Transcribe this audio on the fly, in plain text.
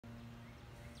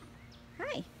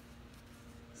Hi.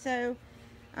 So,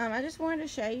 I just wanted to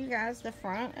show you guys the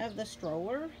front of the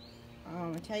stroller.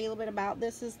 I'll tell you a little bit about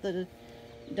this. This is the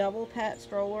double pet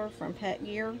stroller from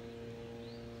PetGear.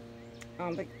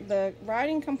 The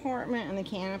riding compartment and the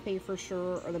canopy for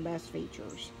sure are the best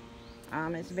features.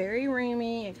 It's very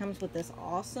roomy. It comes with this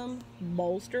awesome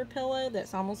bolster pillow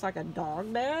that's almost like a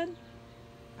dog bed.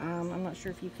 I'm not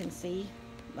sure if you can see.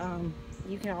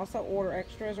 You can also order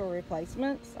extras or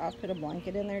replacements. I've put a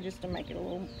blanket in there just to make it a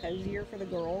little cozier for the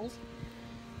girls.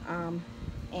 And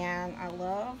I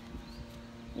love,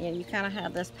 you kind of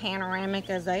have this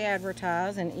panoramic as they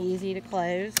advertise and easy to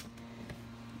close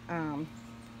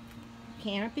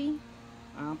canopy.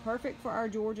 Perfect for our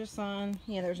Georgia sun.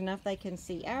 There's enough they can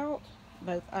see out,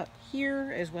 both up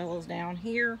here as well as down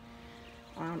here,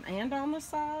 and on the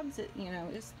sides.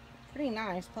 It's pretty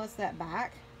nice. Plus that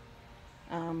back,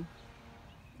 but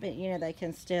they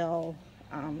can still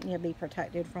be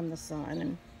protected from the sun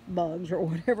and bugs or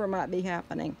whatever might be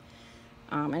happening.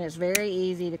 And it's very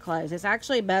easy to close. It's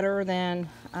actually better than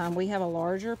we have a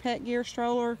larger PetGear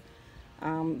stroller.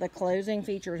 The closing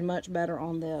feature is much better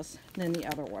on this than the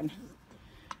other one.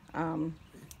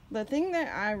 The thing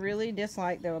that I really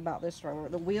dislike though about this stroller,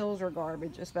 the wheels are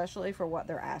garbage, especially for what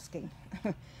they're asking.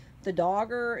 The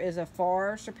Dogger is a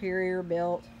far superior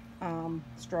built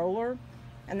stroller,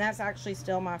 and that's actually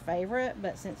still my favorite.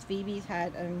 But since Phoebe's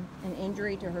had an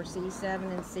injury to her C7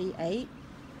 and C8,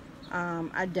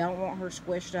 I don't want her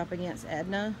squished up against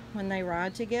Edna when they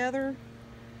ride together.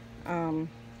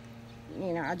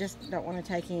 I just don't want to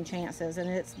take any chances, and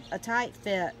it's a tight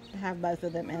fit to have both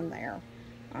of them in there.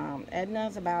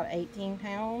 Edna's about 18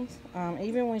 pounds.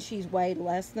 Even when she's weighed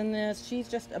less than this, she's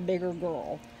just a bigger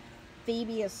girl.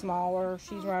 Phoebe is smaller.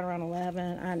 She's right around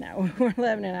 11. I know, we're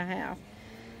 11 and a half.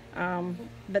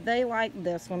 But they like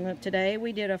this one. Today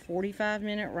we did a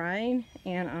 45-minute ride,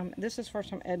 and this is the first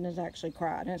time Edna's actually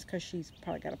cried, and it's because she's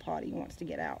probably got a potty and wants to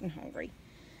get out and hungry.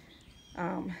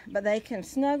 But they can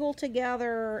snuggle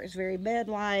together. It's very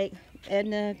bed-like.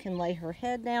 Edna can lay her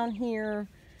head down here.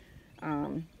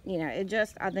 It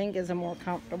just, I think, is a more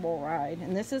comfortable ride.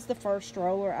 And this is the first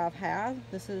stroller I've had.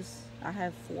 I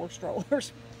have 4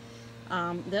 strollers.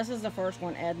 This is the first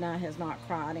one Edna has not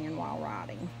cried in while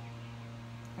riding.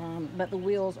 But the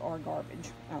wheels are garbage.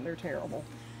 They're terrible.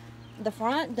 The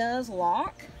front does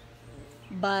lock,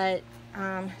 but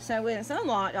so when it's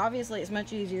unlocked, obviously it's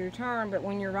much easier to turn, but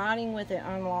when you're riding with it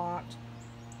unlocked,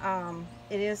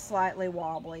 it is slightly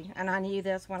wobbly. And I knew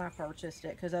this when I purchased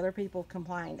it because other people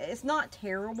complained. It's not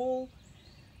terrible,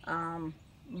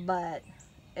 but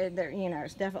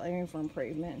it's definitely room for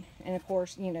improvement. And of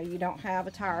course, you don't have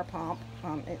a tire pump.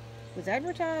 It was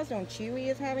advertised on Chewy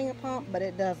as having a pump, but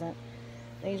it doesn't.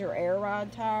 These are air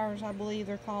ride tires, I believe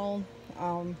they're called.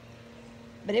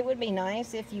 But it would be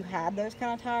nice if you had those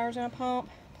kind of tires and a pump,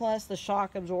 plus the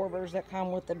shock absorbers that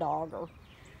come with the Dogger.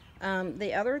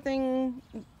 The other thing,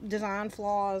 design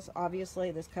flaws,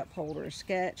 obviously this cup holder is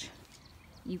sketch.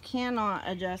 You cannot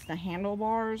adjust the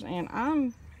handlebars, and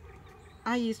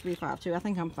I used to be 5'2". I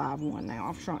think I'm 5'1" now.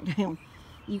 I've shrunk down.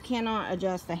 You cannot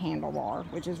adjust the handlebar,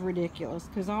 which is ridiculous,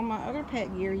 because on my other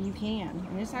PetGear you can,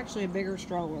 and it's actually a bigger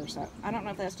stroller, so I don't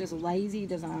know if that's just lazy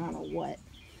design or what.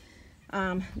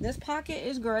 This pocket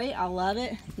is great. I love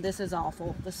it. This is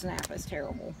awful. The snap is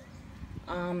terrible.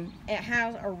 It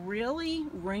has a really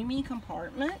roomy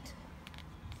compartment,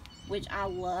 which I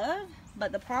love,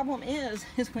 but the problem is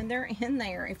when they're in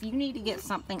there, if you need to get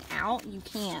something out, you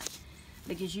can't,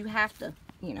 because you have to,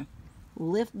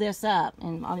 lift this up,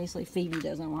 and obviously Phoebe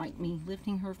doesn't like me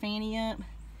lifting her fanny up,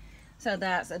 so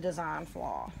that's a design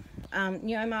flaw.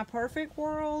 In my perfect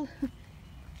world,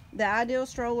 the ideal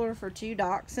stroller for 2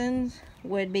 dachshunds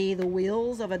would be the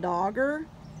wheels of a Dogger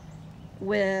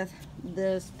with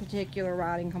this particular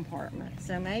riding compartment.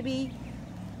 So maybe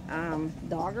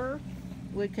Dogger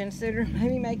would consider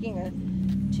maybe making a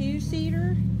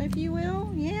 2-seater, if you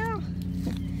will. Yeah.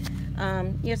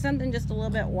 Something just a little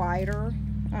bit wider.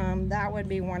 That would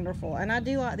be wonderful. And I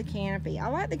do like the canopy. I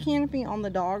like the canopy on the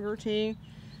Dogger too.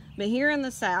 But here in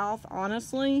the South,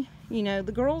 honestly, the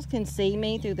girls can see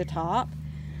me through the top.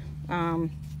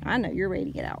 I know you're ready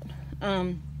to get out.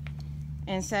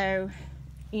 And so,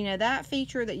 that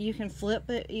feature that you can flip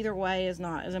it either way is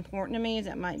not as important to me as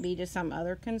it might be to some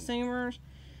other consumers.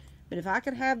 But if I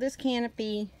could have this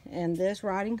canopy and this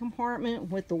riding compartment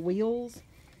with the wheels,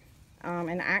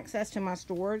 and access to my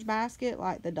storage basket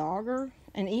like the Dogger,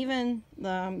 and even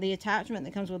the attachment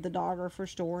that comes with the Dogger for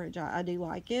storage, I do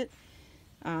like it.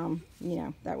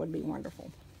 That would be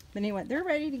wonderful. But anyway, they're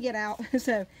ready to get out.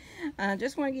 So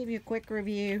just want to give you a quick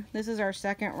review. This is our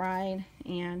second ride,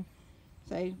 and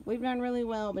So we've done really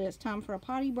well, but it's time for a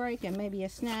potty break and maybe a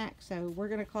snack, so we're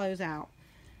going to close out.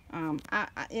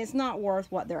 It's not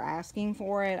worth what they're asking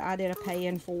for it. I did a pay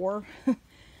in for.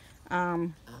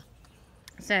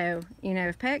 So, you know,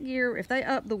 if PetGear, if they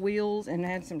up the wheels and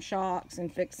add some shocks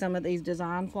and fix some of these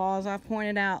design flaws I've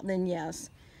pointed out, then yes.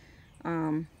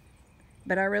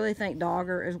 But I really think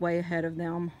Dogger is way ahead of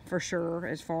them for sure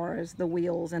as far as the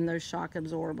wheels and those shock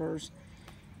absorbers.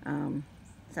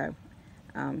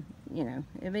 You know,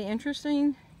 it'd be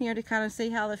interesting, you know, to kind of see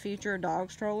how the future of dog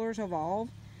strollers evolve.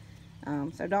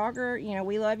 So Dogger, you know,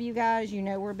 we love you guys. You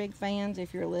know, we're big fans.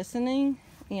 If you're listening,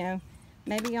 you know,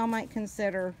 maybe y'all might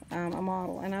consider a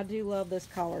model. And I do love this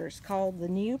color. It's called the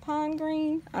New Pine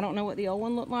Green. I don't know what the old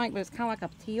one looked like, but it's kind of like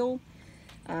a teal.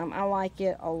 I like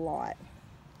it a lot.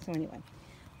 So anyway.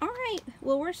 All right.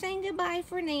 Well, we're saying goodbye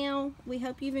for now. We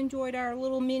hope you've enjoyed our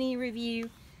little mini review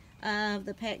of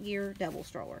the PetGear double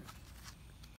stroller.